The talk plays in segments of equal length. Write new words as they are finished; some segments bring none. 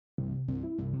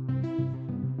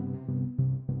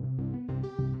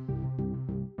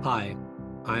Hi,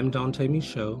 I'm Dante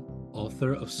Michaud,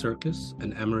 author of Circus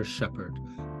and Amorous Shepherd,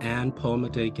 and Poem a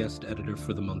Day guest editor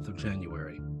for the month of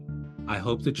January. I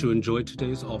hope that you enjoyed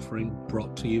today's offering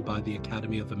brought to you by the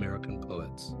Academy of American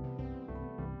Poets.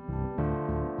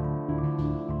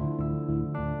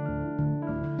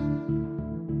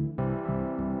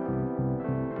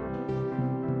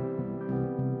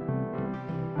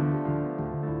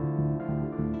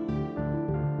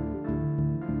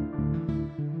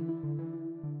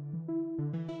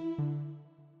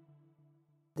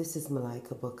 This is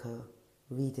Malika Booker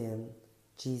reading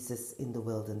Jesus in the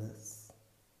Wilderness.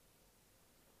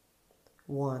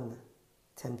 1.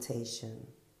 Temptation.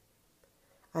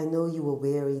 I know you were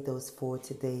weary those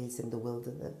 40 days in the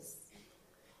wilderness.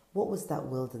 What was that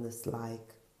wilderness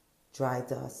like? Dry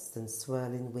dust and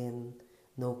swirling wind,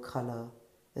 no color,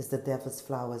 as the devil's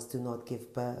flowers do not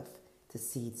give birth to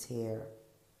seeds here.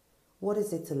 What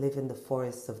is it to live in the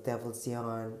forests of devil's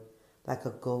yarn, like a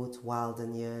goat wild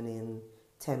and yearning,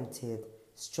 tempted,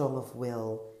 strong of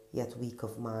will, yet weak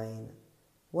of mind?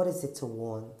 What is it to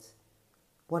want?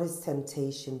 What is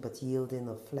temptation but yielding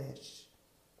of flesh?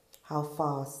 How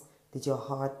fast did your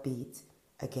heart beat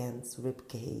against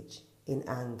ribcage in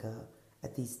anger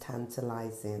at these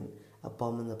tantalizing,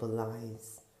 abominable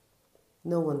lies?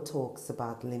 No one talks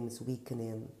about limbs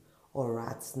weakening or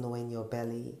rats gnawing your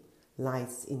belly,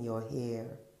 lice in your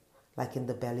hair, like in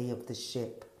the belly of the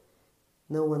ship.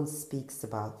 No one speaks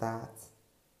about that.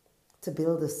 To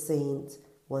build a saint,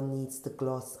 one needs to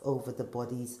gloss over the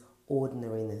body's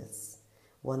ordinariness.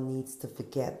 One needs to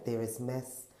forget there is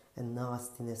mess and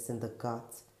nastiness in the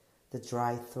gut, the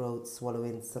dry throat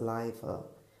swallowing saliva,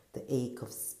 the ache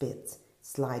of spit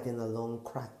sliding along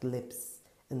cracked lips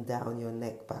and down your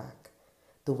neck back,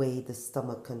 the way the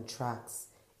stomach contracts,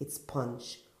 its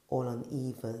punch all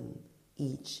uneven,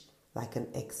 each like an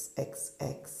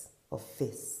XXX of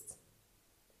fist.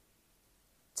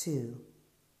 2.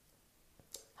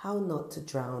 How not to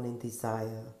drown in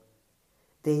desire.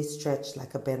 Days stretched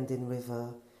like a bending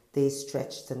river, days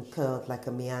stretched and curled like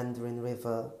a meandering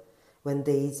river. When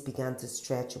days began to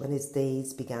stretch, when his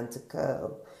days began to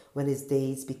curl, when his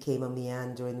days became a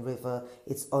meandering river,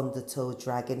 its undertow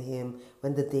dragging him,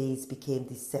 when the days became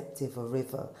deceptive, a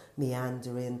river,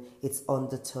 meandering, its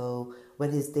undertow,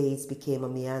 when his days became a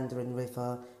meandering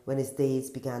river, when his days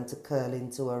began to curl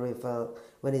into a river,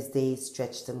 when his days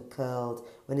stretched and curled,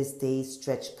 when his days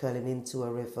stretched curling into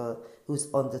a river,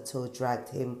 whose undertow dragged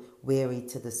him weary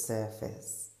to the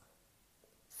surface.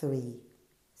 3.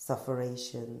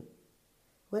 Sufferation.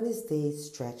 When his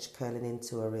days stretched curling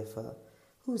into a river,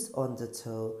 whose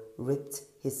undertow ripped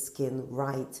his skin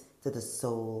right to the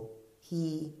soul,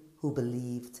 he who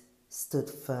believed stood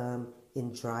firm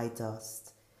in dry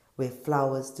dust, where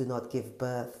flowers do not give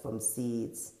birth from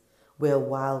seeds, where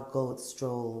wild goats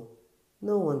stroll.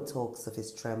 No one talks of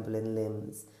his trembling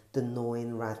limbs, the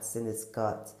gnawing rats in his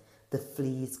gut, the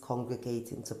fleas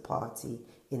congregating to party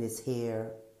in his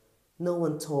hair. No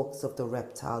one talks of the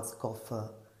reptile's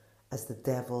gopher, as the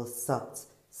devil sucked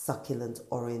succulent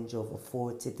orange over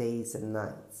 40 days and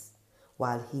nights,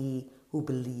 while he who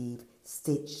believed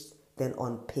stitched, then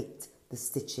unpicked the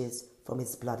stitches from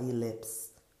his bloody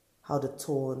lips. How the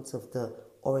taunt of the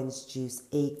orange juice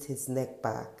ached his neck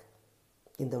back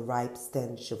in the ripe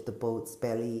stench of the boat's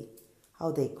belly.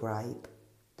 How they gripe,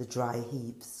 the dry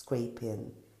heap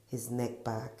scraping his neck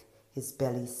back, his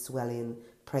belly swelling,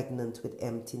 pregnant with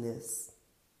emptiness.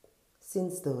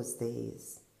 Since those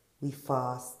days, we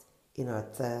fast in our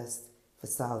thirst for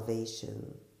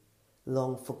salvation,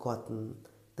 long forgotten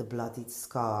the bloodied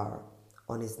scar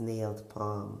on his nailed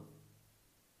palm.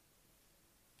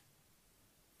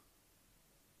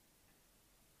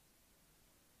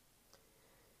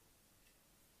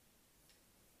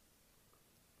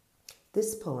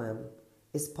 This poem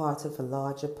is part of a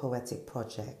larger poetic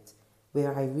project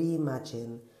where I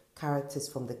reimagine characters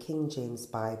from the King James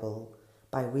Bible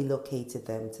by relocating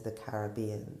them to the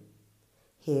Caribbean.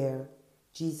 Here,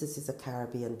 Jesus is a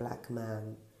Caribbean black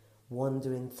man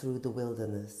wandering through the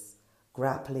wilderness,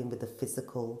 grappling with the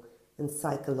physical and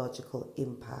psychological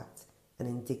impact and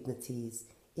indignities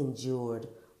endured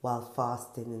while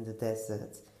fasting in the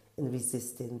desert and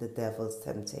resisting the devil's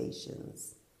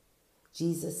temptations.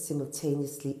 Jesus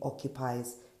simultaneously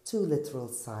occupies two literal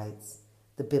sites,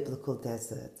 the biblical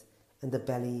desert and the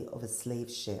belly of a slave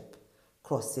ship,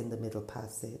 crossing the Middle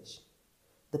Passage.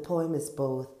 The poem is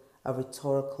both a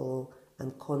rhetorical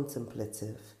and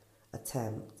contemplative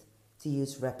attempt to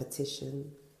use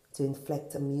repetition to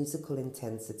inflect a musical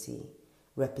intensity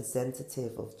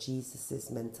representative of Jesus'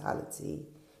 mentality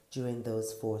during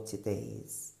those 40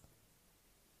 days.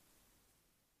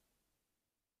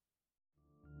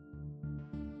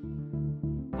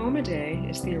 Poem a Day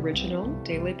is the original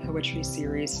daily poetry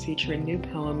series featuring new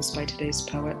poems by today's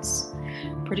poets.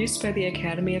 Produced by the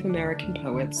Academy of American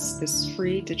Poets, this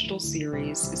free digital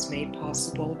series is made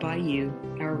possible by you,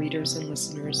 our readers and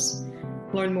listeners.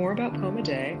 Learn more about Poem a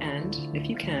Day and, if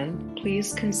you can,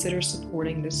 please consider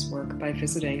supporting this work by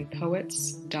visiting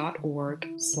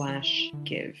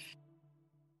poets.org/give.